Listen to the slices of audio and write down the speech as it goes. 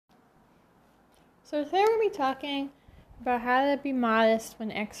So today we're going to be talking about how to be modest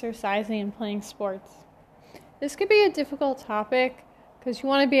when exercising and playing sports. This could be a difficult topic because you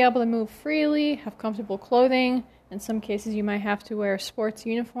want to be able to move freely, have comfortable clothing. In some cases you might have to wear a sports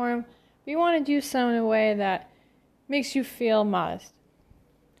uniform, but you want to do so in a way that makes you feel modest.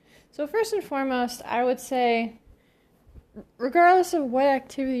 So first and foremost, I would say, regardless of what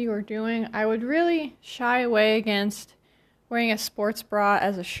activity you're doing, I would really shy away against wearing a sports bra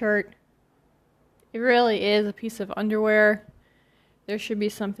as a shirt. It really is a piece of underwear. There should be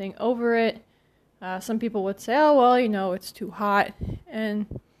something over it. Some people would say, oh, well, it's too hot. And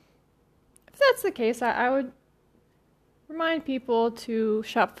if that's the case, I would remind people to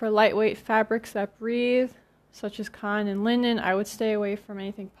shop for lightweight fabrics that breathe, such as cotton and linen. I would stay away from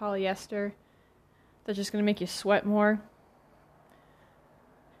anything polyester that's just going to make you sweat more.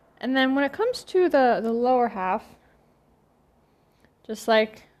 And then when it comes to the lower half, just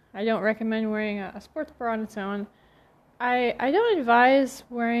like I don't recommend wearing a sports bra on its own, I don't advise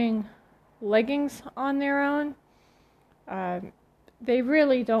wearing leggings on their own. They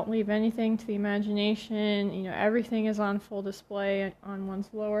really don't leave anything to the imagination. Everything is on full display on one's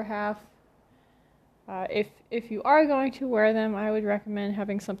lower half. If you are going to wear them, I would recommend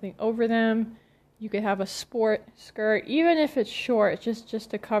having something over them. You could have a sport skirt, even if it's short,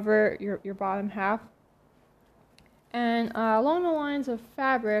 just to cover your bottom half. And along the lines of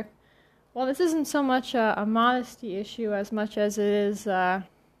fabric, well, this isn't so much a modesty issue as much as it is a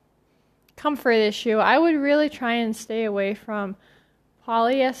comfort issue. I would really try and stay away from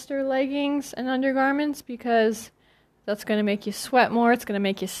polyester leggings and undergarments because that's going to make you sweat more. It's going to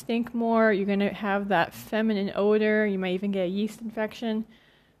make you stink more. You're going to have that feminine odor. You might even get a yeast infection.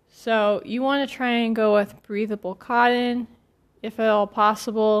 So you want to try and go with breathable cotton, if at all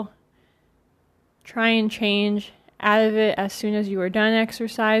possible. Try and change out of it as soon as you are done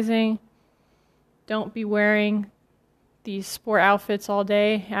exercising. Don't be wearing these sport outfits all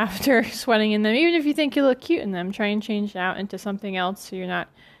day after sweating in them. Even if you think you look cute in them, try and change out into something else so you're not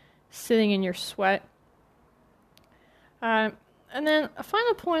sitting in your sweat. And then a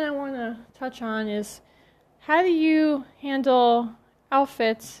final point I want to touch on is, how do you handle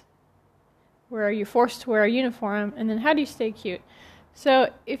outfits where you're forced to wear a uniform, and then how do you stay cute?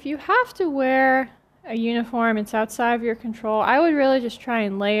 So if you have to wear a uniform, it's outside of your control, I would really just try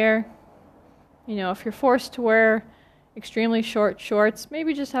and layer. If you're forced to wear extremely short shorts,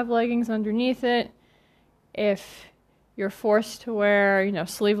 maybe just have leggings underneath it. If you're forced to wear,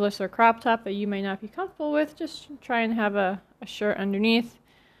 sleeveless or crop top that you may not be comfortable with, just try and have a shirt underneath.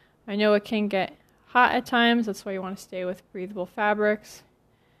 I know it can get hot at times, that's why you want to stay with breathable fabrics.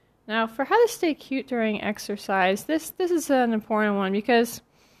 Now, for how to stay cute during exercise, this is an important one because,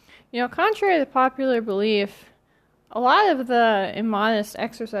 contrary to popular belief, a lot of the immodest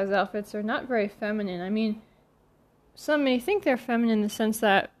exercise outfits are not very feminine. I mean, some may think they're feminine in the sense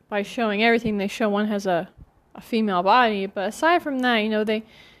that by showing everything, they show one has a female body. But aside from that,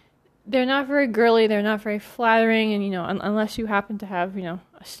 they're not very girly, they're not very flattering, and, unless you happen to have, a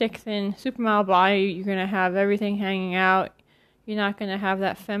stick-thin supermodel body, you're going to have everything hanging out. You're not going to have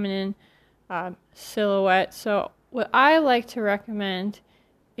that feminine silhouette. So what I like to recommend,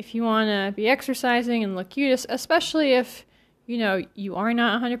 if you want to be exercising and look cute, especially if, you are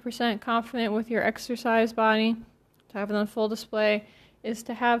not 100% confident with your exercise body, to have it on full display, is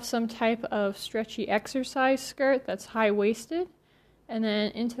to have some type of stretchy exercise skirt that's high-waisted, and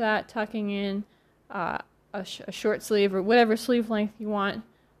then into that tucking in a short sleeve or whatever sleeve length you want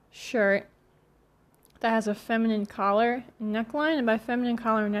shirt that has a feminine collar and neckline. And by feminine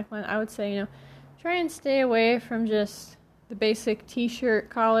collar and neckline, I would say, try and stay away from just the basic t-shirt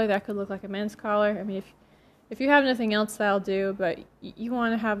collar that could look like a men's collar. I mean, if you have nothing else, that'll do, but you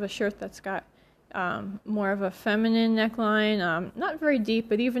want to have a shirt that's got more of a feminine neckline, not very deep,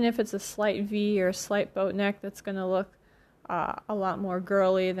 but even if it's a slight V or a slight boat neck, that's going to look a lot more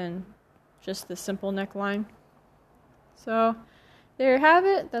girly than just the simple neckline. So there you have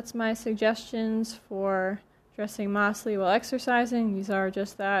it. That's my suggestions for dressing modestly while exercising. These are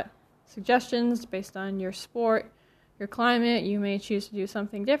just that, suggestions based on your sport, your climate. You may choose to do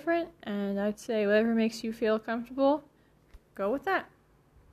something different, and I'd say whatever makes you feel comfortable, go with that.